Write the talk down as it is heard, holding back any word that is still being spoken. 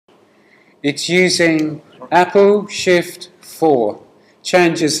It's using Apple+Shift+4.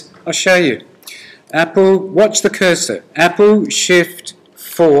 Changes, I'll show you. Watch the cursor.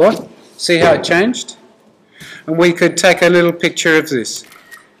 Apple+Shift+4. See how it changed? And we could take a little picture of this.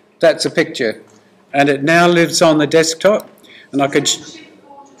 That's a picture. And it now lives on the desktop. And I could...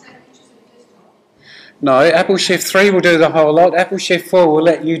 No, Apple+Shift+3 will do the whole lot. Apple+Shift+4 will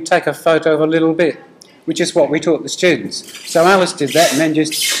let you take a photo of a little bit, which is what we taught the students. So Alice did that, and then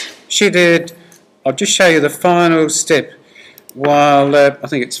I'll just show you the final step while, I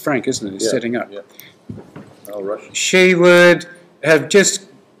think it's Frank, isn't it, is setting up. Yeah. I'll rush. She would have just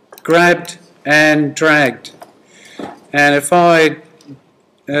grabbed and dragged. And if I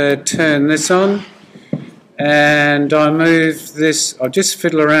turn this on, and I move this, I'll just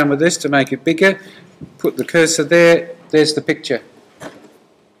fiddle around with this to make it bigger, put the cursor there, there's the picture.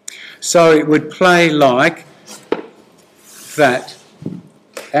 So it would play like that.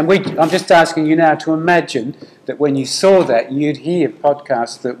 And I'm just asking you now to imagine that when you saw that, you'd hear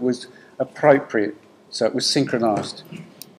podcasts that was appropriate, so it was synchronised.